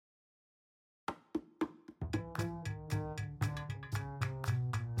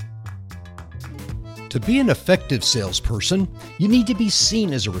To be an effective salesperson, you need to be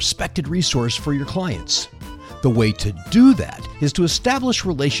seen as a respected resource for your clients. The way to do that is to establish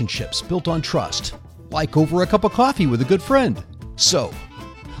relationships built on trust, like over a cup of coffee with a good friend. So,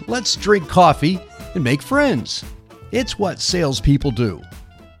 let's drink coffee and make friends. It's what salespeople do.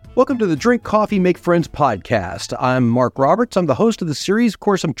 Welcome to the Drink Coffee, Make Friends podcast. I'm Mark Roberts. I'm the host of the series. Of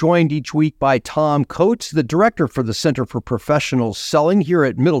course, I'm joined each week by Tom Coates, the director for the Center for Professional Selling here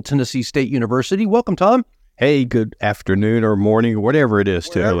at Middle Tennessee State University. Welcome, Tom. Hey, good afternoon or morning, or whatever it is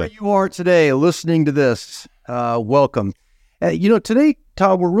today. Wherever you are today listening to this, welcome. Today,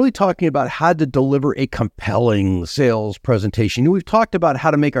 Tom, we're really talking about how to deliver a compelling sales presentation. We've talked about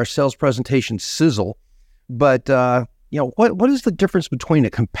how to make our sales presentation sizzle, but what is the difference between a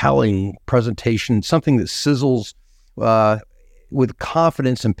compelling presentation, something that sizzles with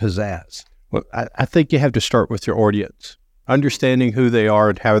confidence and pizzazz? Well, I think you have to start with your audience, understanding who they are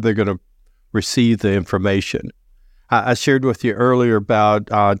and how they're going to receive the information. I shared with you earlier about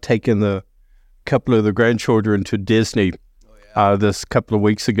taking a couple of the grandchildren to Disney this couple of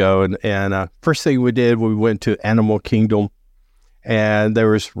weeks ago, and first thing we did, we went to Animal Kingdom, and there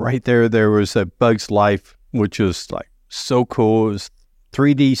was a Bug's Life, which was like so cool. It was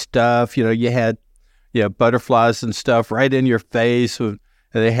 3D stuff. You had butterflies and stuff right in your face. And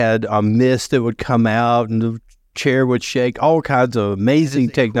they had a mist that would come out and the chair would shake, all kinds of amazing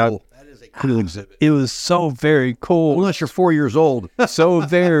technology. That is a cool exhibit. It was so very cool. Unless you're 4 years old. So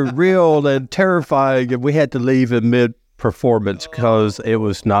very real and terrifying. And we had to leave in mid-performance because it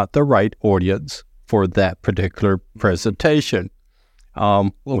was not the right audience for that particular presentation.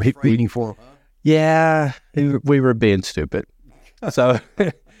 Waiting for them. Yeah, we were being stupid. So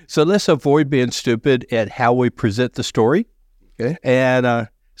let's avoid being stupid at how we present the story. Okay. And I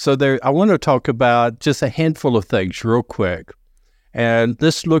want to talk about just a handful of things real quick. And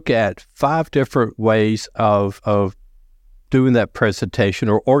let's look at 5 different ways of doing that presentation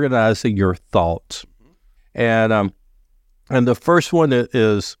or organizing your thoughts. And the first one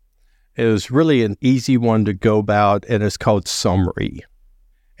is really an easy one to go about, and it's called summary.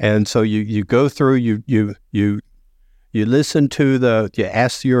 And so you go through, you listen to you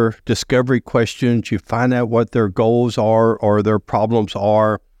ask your discovery questions, you find out what their goals are or their problems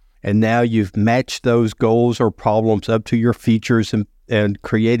are, and now you've matched those goals or problems up to your features and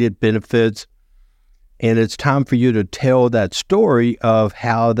created benefits. And it's time for you to tell that story of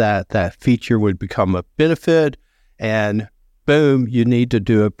how that feature would become a benefit, and boom, you need to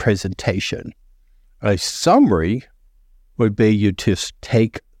do a presentation. A summary would be you just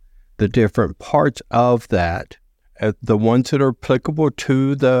take the different parts of that, the ones that are applicable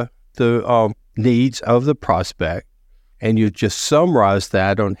to the needs of the prospect, and you just summarize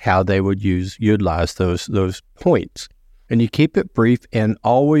that on how they would utilize those points. And you keep it brief and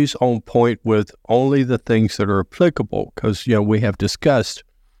always on point with only the things that are applicable, because we have discussed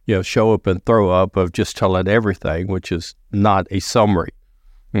show up and throw up of just telling everything, which is not a summary.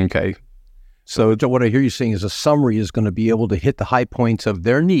 Okay. So what I hear you saying is a summary is going to be able to hit the high points of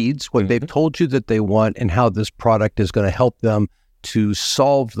their needs, what they've told you that they want, and how this product is going to help them to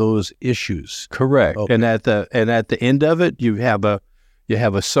solve those issues. Correct. Okay. And at the end of it, you have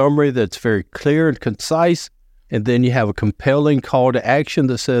a summary that's very clear and concise, and then you have a compelling call to action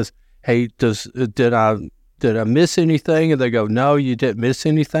that says, "Hey, did I miss anything?" And they go, "No, you didn't miss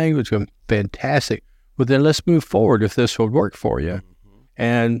anything." Which is fantastic. Well, then let's move forward if this would work for you.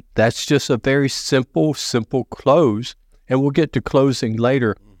 And that's just a very simple close. And we'll get to closing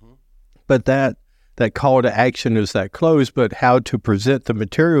later. But that call to action is that close, but how to present the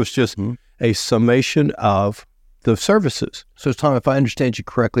material is just a summation of the services. So, Tom, if I understand you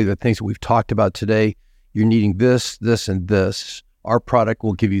correctly, the things that we've talked about today, you're needing this, this, and this. Our product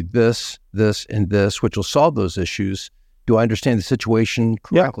will give you this, this, and this, which will solve those issues. Do I understand the situation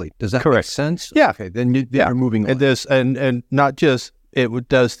correctly? Yeah, does that correct. make sense? Yeah. Okay, then you're moving on. And this, and not just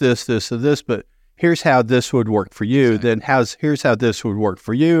does this, this, and this, but here's how this would work for you. Exactly. Then here's how this would work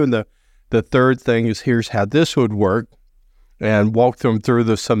for you. And the third thing is here's how this would work, and walk them through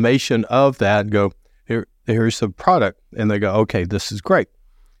the summation of that and go, here's the product. And they go, okay, this is great.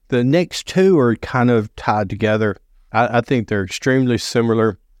 The next 2 are kind of tied together. I think they're extremely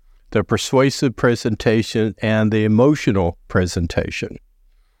similar. The persuasive presentation and the emotional presentation.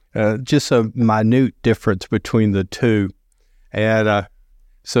 Just a minute difference between the two. And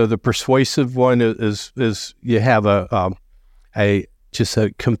so the persuasive one is you have a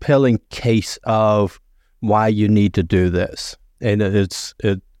compelling case of why you need to do this, and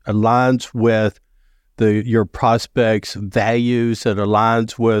it aligns with your prospects' values. It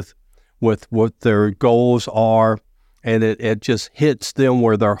aligns with what their goals are, and it just hits them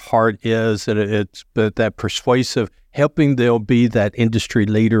where their heart is, and it's but that persuasive, helping them be that industry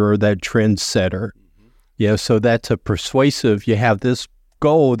leader or that trend setter. So that's a persuasive. You have this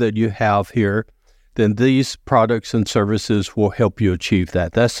goal that you have here, then these products and services will help you achieve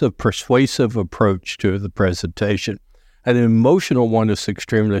that. That's a persuasive approach to the presentation. An emotional one is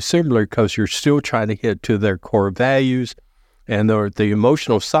extremely similar because you're still trying to hit to their core values, and the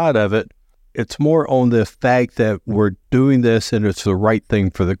emotional side of it, it's more on the fact that we're doing this and it's the right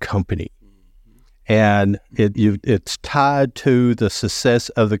thing for the company. And it's tied to the success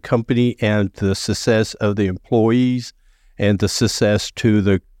of the company and the success of the employees and the success to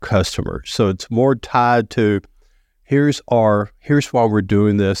the customers. So it's more tied to here's why we're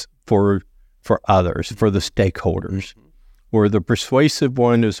doing this for others, for the stakeholders. Where the persuasive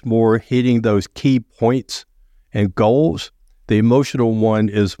one is more hitting those key points and goals. The emotional one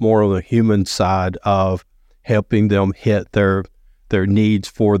is more on the human side of helping them hit their needs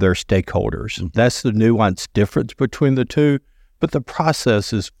for their stakeholders. That's the nuanced difference between the two, but the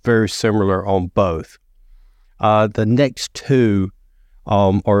process is very similar on both. The next two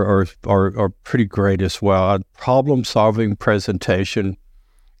are pretty great as well. Problem-solving presentation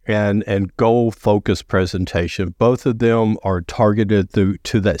and goal-focused presentation. Both of them are targeted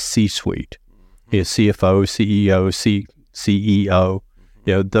to that C-suite. CFO, CEO,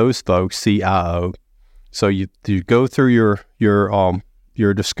 CEO, those folks, CIO. So you go through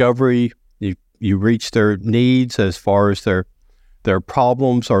your discovery, you reach their needs as far as their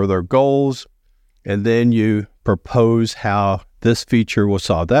problems or their goals, and then you propose how this feature will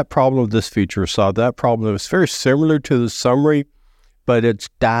solve that problem, this feature will solve that problem. It's very similar to the summary, but it's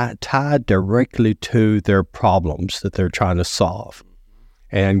tied directly to their problems that they're trying to solve.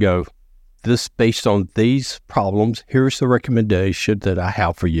 And go, this based on these problems, here's the recommendation that I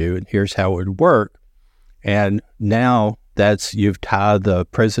have for you, and here's how it would work. And now you've tied the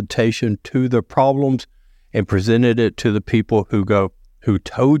presentation to the problems and presented it to the people who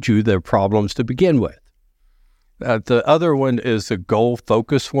told you their problems to begin with. The other one is the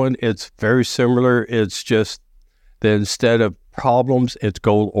goal-focused one. It's very similar. It's just that instead of problems, it's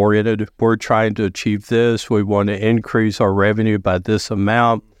goal-oriented. We're trying to achieve this. We want to increase our revenue by this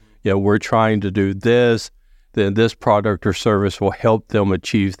amount. We're trying to do this. Then this product or service will help them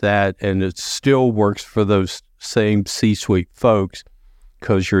achieve that. And it still works for those same C-suite folks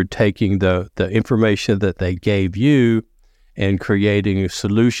because you're taking the information that they gave you and creating a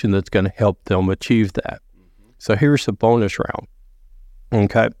solution that's going to help them achieve that. So here's the bonus round.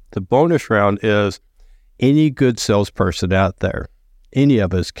 Okay. The bonus round is any good salesperson out there, any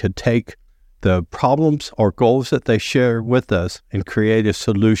of us could take the problems or goals that they share with us and create a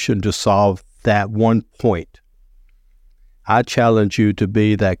solution to solve that one point. I challenge you to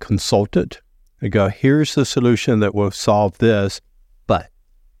be that consultant and go, here's the solution that will solve this, but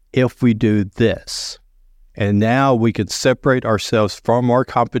if we do this, and now we can separate ourselves from our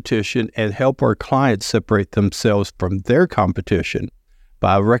competition and help our clients separate themselves from their competition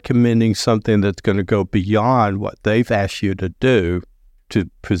by recommending something that's going to go beyond what they've asked you to do to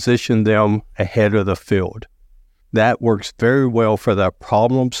position them ahead of the field. That works very well for that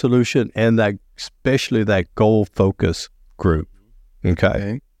problem solution and that especially that goal focus group.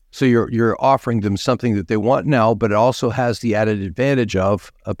 Okay. So you're offering them something that they want now, but it also has the added advantage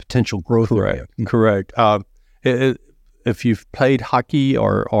of a potential growth area. Correct. If you've played hockey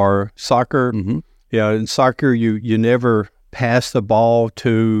or soccer, in soccer you never pass the ball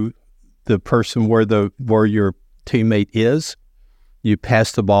to the person where your teammate is. You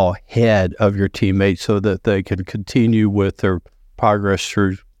pass the ball ahead of your teammate so that they can continue with their progress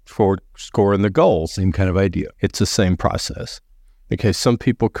for scoring the goals. Same kind of idea. It's the same process. Okay, some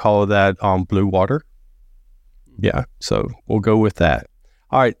people call that blue water. Yeah, so we'll go with that.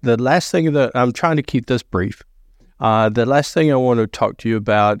 All right, the last thing that I'm trying to keep this brief. The last thing I want to talk to you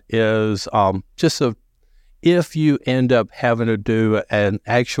about is if you end up having to do an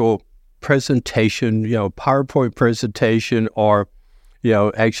actual presentation, PowerPoint presentation, or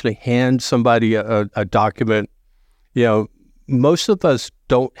actually hand somebody a document. Most of us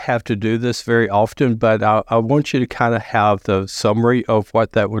don't have to do this very often, but I want you to kind of have the summary of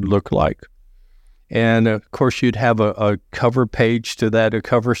what that would look like. And of course, you'd have a cover page to that, a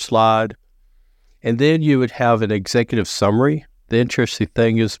cover slide. And then you would have an executive summary. The interesting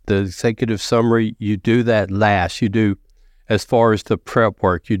thing is the executive summary, you do that last. You do, as far as the prep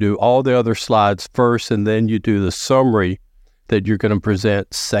work, you do all the other slides first, and then you do the summary that you're going to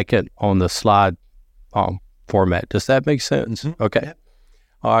present second on the slide format. Does that make sense? Mm-hmm. Okay. Yeah.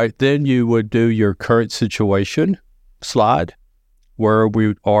 All right. Then you would do your current situation slide. Where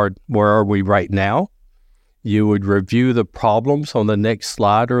are we right now? You would review the problems on the next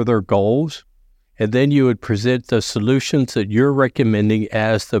slide or their goals, and then you would present the solutions that you're recommending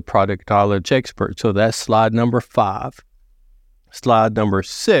as the product knowledge expert. So that's slide number 5. Slide number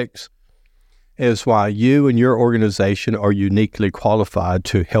 6 is why you and your organization are uniquely qualified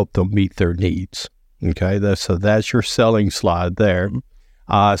to help them meet their needs. Okay, so that's your selling slide there.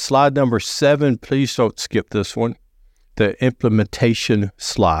 Slide number 7, please don't skip this one, the implementation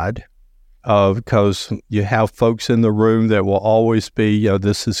slide. Because you have folks in the room that will always be,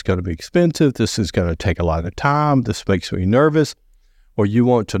 this is going to be expensive, this is going to take a lot of time, this makes me nervous, or you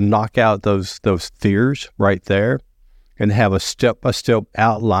want to knock out those fears right there and have a step-by-step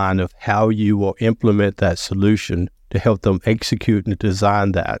outline of how you will implement that solution to help them execute and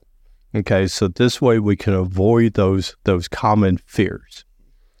design that. Okay, so this way we can avoid those common fears.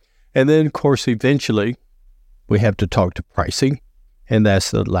 And then, of course, eventually we have to talk to pricing. And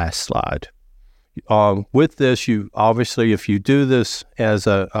that's the last slide. With this, you obviously, if you do this as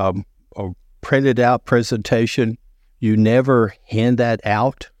a printed out presentation, you never hand that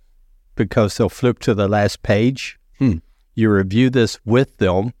out because they'll flip to the last page. You review this with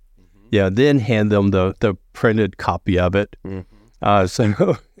them, then hand them the printed copy of it.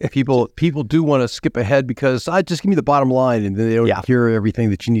 So people do want to skip ahead because just give me the bottom line, and then they don't hear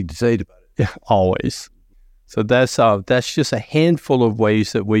everything that you need to say about it. Yeah, always. So that's just a handful of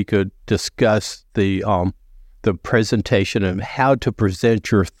ways that we could discuss the presentation and how to present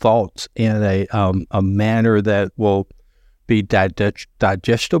your thoughts in a manner that will be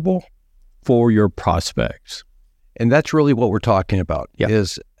digestible for your prospects. And that's really what we're talking about,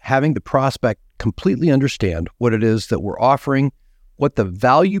 is having the prospect completely understand what it is that we're offering, what the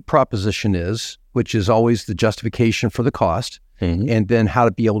value proposition is, which is always the justification for the cost, and then how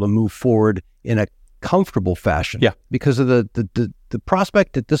to be able to move forward in a comfortable fashion. Because of the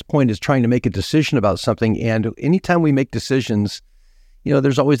prospect at this point is trying to make a decision about something, and anytime we make decisions,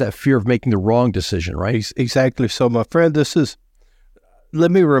 there's always that fear of making the wrong decision, right? Exactly. So, my friend,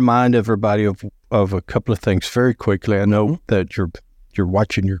 let me remind everybody of a couple of things very quickly. I know that you're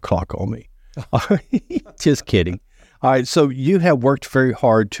watching your clock on me. Just kidding. All right. So you have worked very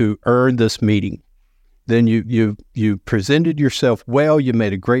hard to earn this meeting. Then you presented yourself well. You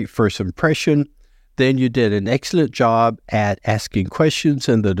made a great first impression. Then you did an excellent job at asking questions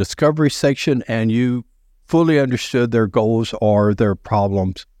in the discovery section, and you fully understood their goals or their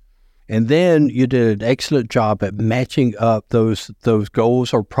problems. And then you did an excellent job at matching up those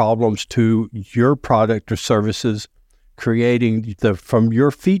goals or problems to your product or services, creating from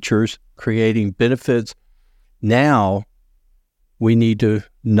your features, creating benefits. Now we need to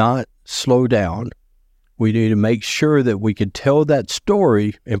not slow down. We need to make sure that we can tell that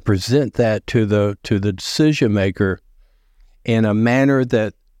story and present that to the decision maker in a manner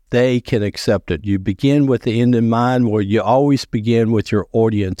that they can accept it. You begin with the end in mind, where you always begin with your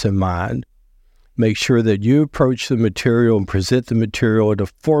audience in mind. Make sure that you approach the material and present the material in a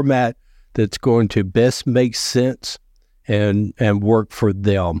format that's going to best make sense and work for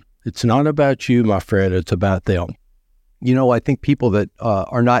them. It's not about you, my friend. It's about them. I think people that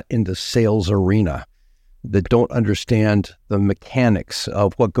are not in the sales arena, that don't understand the mechanics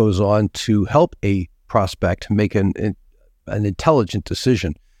of what goes on to help a prospect make an intelligent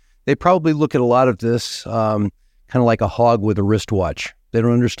decision, they probably look at a lot of this kind of like a hog with a wristwatch. They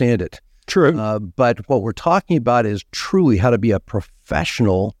don't understand it. True. But what we're talking about is truly how to be a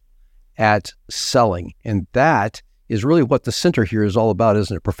professional at selling. And that is really what the center here is all about,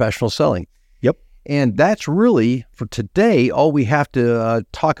 isn't it? Professional selling. Yep. And that's really, for today, all we have to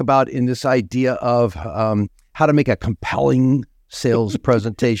talk about in this idea of how to make a compelling sales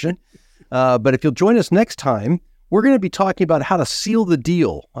presentation. But if you'll join us next time, we're going to be talking about how to seal the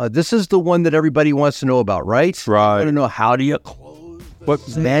deal. This is the one that everybody wants to know about, right? Right. You want to know, how do you close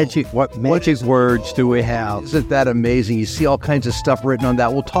What magic words do we have? Isn't that amazing? You see all kinds of stuff written on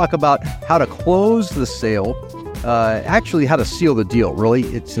that. We'll talk about how to close the sale, actually how to seal the deal, really.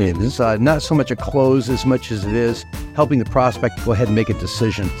 It's not so much a close as much as it is helping the prospect go ahead and make a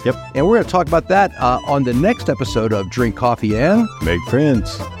decision. Yep. And we're going to talk about that on the next episode of Drink Coffee and Make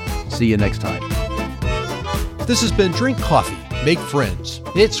Friends. See you next time. This has been Drink Coffee, Make Friends.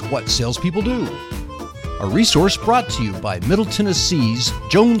 It's what salespeople do. A resource brought to you by Middle Tennessee's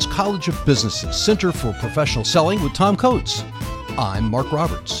Jones College of Business's Center for Professional Selling with Tom Coates. I'm Mark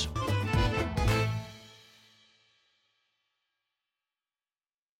Roberts.